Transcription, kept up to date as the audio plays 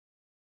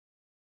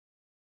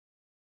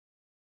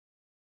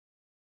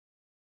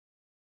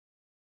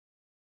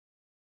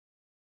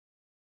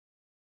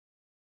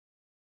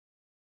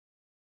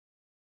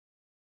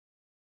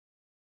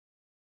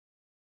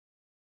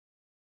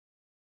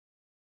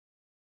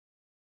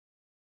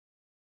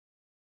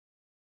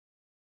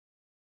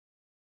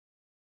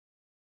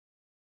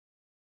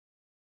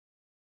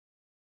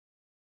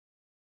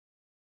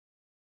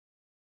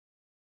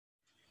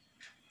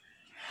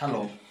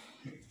Hello.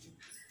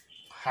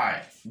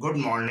 Hi. Good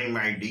morning,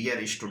 my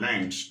dear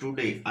students.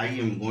 Today I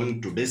am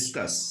going to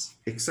discuss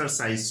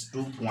exercise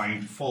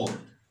 2.4,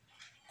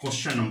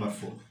 question number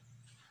 4.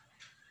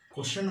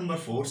 Question number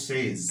 4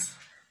 says,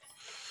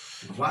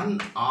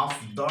 one of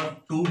the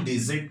two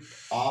digit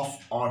of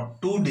a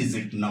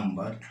two-digit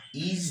number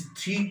is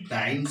 3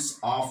 times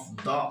of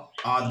the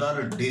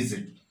other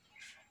digit.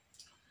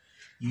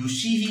 You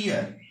see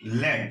here,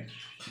 let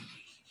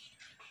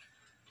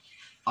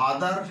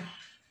other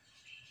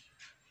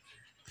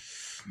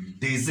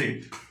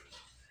digit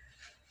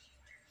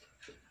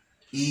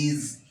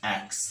is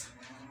x.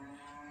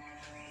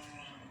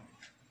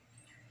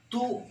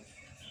 So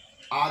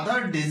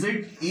other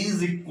digit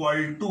is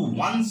equal to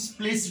ones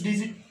place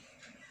digit.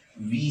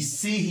 We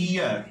see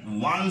here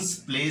ones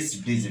place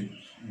digit.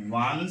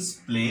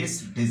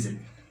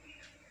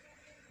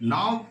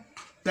 Now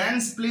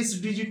tens place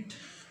digit.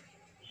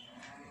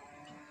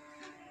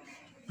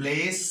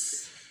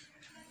 Place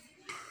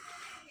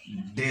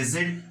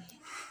digit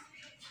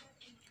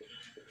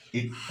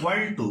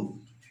equal to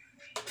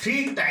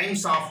 3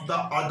 times of the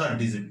other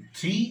digit.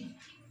 3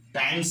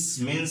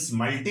 times means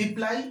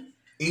multiply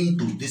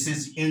into, this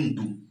is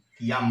into,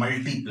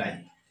 multiply,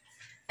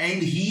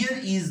 and here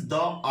is the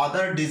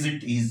other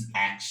digit is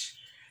x,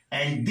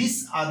 and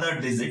this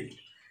other digit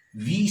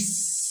we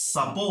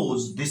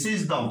suppose this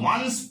is the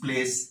ones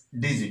place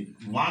digit,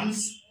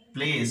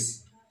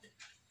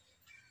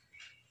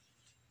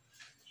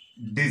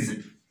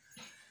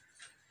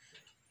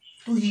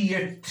 so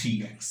here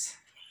 3x.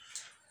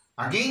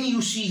 Again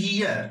you see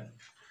here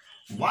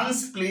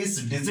ones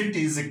place digit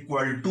is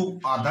equal to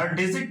other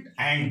digit,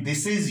 and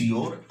this is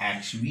your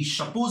x, we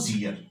suppose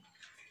here.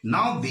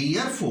 Now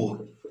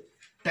therefore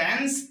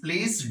tens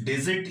place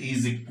digit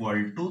is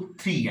equal to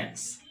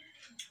 3x.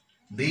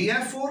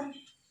 Therefore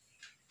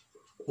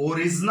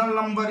original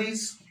number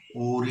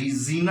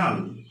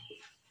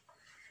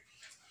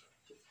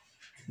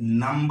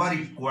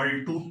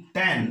equal to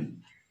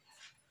 10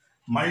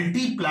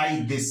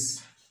 multiply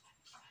this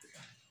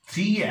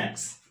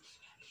 3x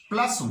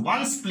plus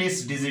ones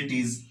place digit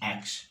is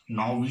x.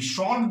 Now we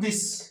solve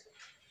this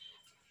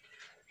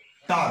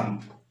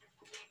term.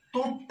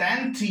 So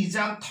 10 3s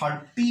are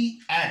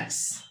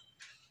 30x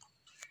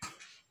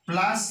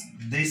plus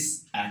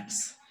this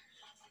x.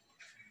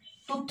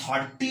 तो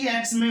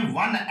 30x में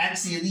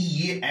 1x यदि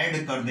ये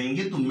add कर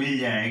देंगे तो मिल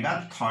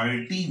जाएगा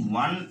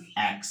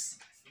 31x.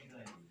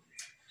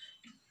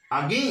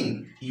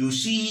 Again you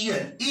see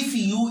here, if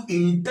you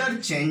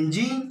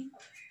interchanging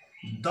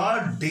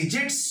the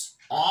digits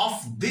of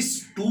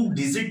this two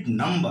digit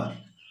number,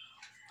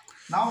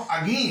 now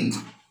again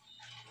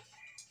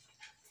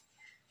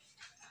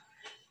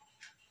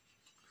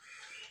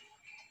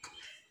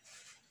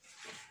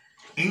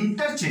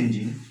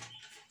interchanging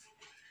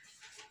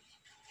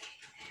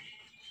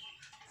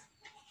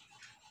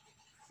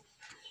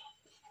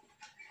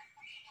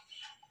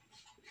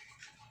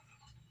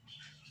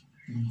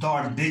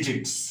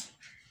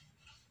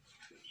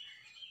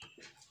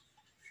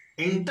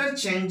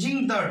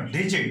the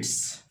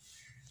digits,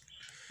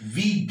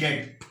 we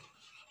get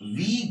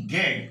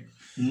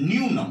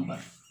new number.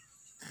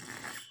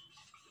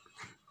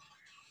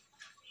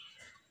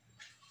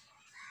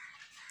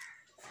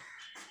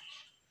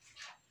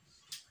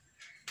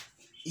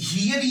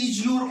 Here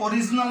is your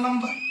original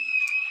number.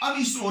 अब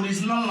इस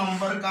original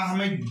number का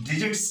हमें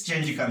digits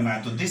change करना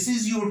है, तो this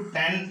is your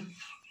 10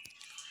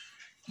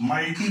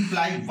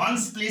 multiply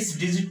ones place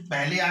digit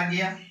पहले आ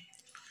गया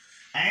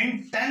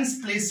and tens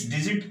place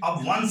digit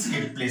अब वंस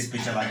के प्लेस पे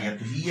चला गया,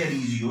 तो here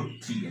is your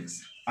 3x.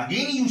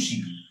 Again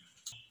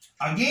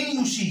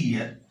you see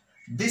here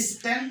this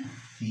 10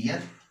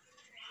 here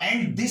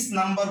and this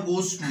number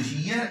goes to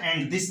here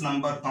and this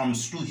number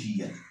comes to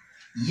here.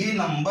 ये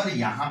number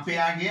यहां पे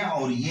आ गया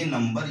और ये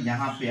नंबर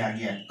यहां पे आ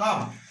गया.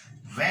 कब?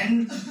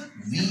 when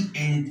we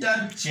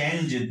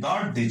interchange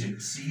the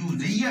digits. You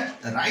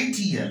write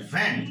here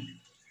when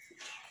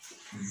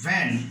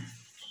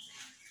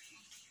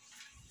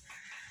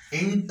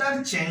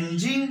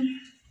interchanging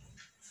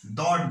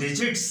the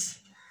digits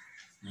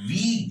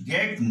we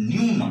get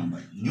new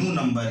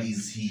number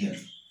is here.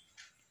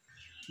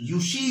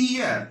 You see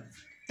here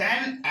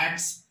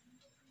 10x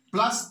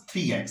plus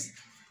 3x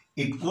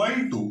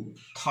equal to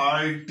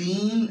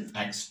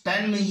 13x.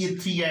 10 में ये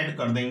 3 ऐड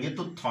कर देंगे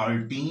तो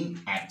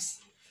 13x.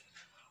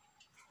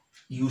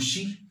 You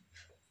see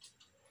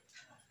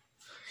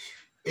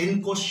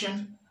in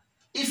question,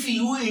 if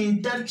you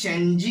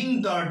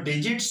interchanging the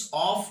digits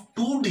of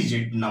two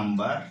digit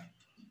number,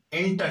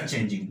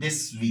 interchanging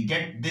this, we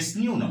get this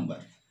new number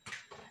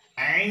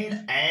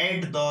and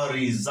add the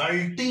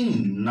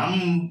resulting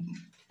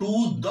to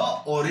the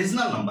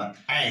original number.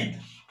 Add.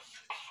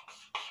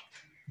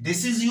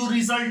 This is your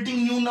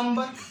resulting new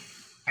number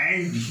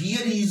and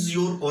here is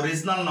your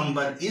original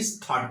number is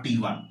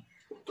 31.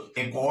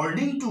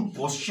 According to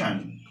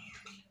question,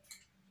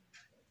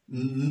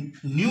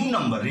 new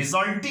number,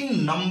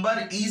 resulting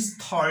number is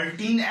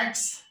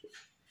 13x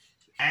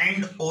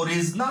and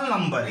original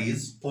number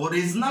is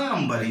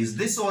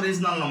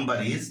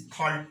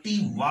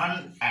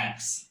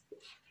 31x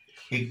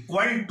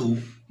equal to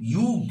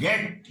you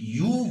get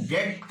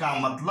का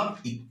मतलब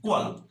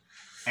equal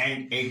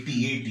and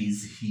 88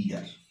 is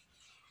here.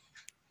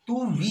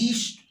 So we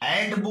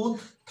add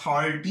both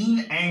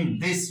 13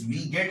 and this,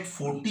 we get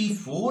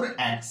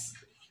 44x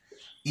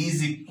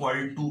is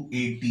equal to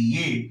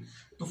 88.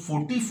 तो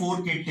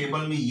 44 के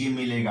table में ये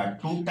मिलेगा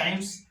 2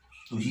 times.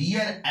 So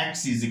here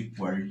x is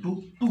equal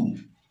to 2.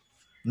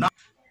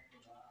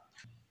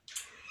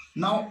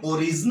 Now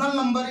original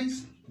number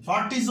is,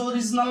 what is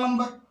original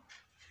number?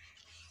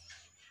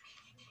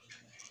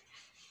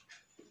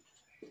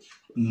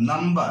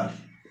 Number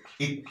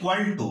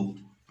equal to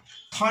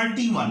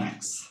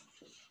 31x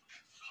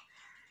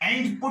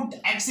and put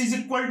x is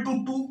equal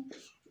to 2.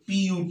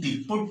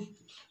 Put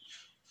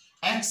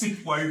x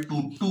equal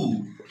to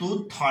 2.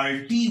 So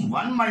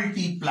 31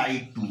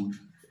 multiplied 2,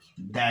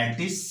 that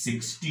is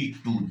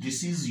 62.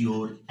 This is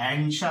your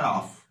answer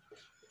of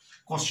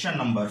question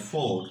number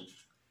 4.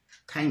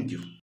 Thank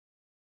you.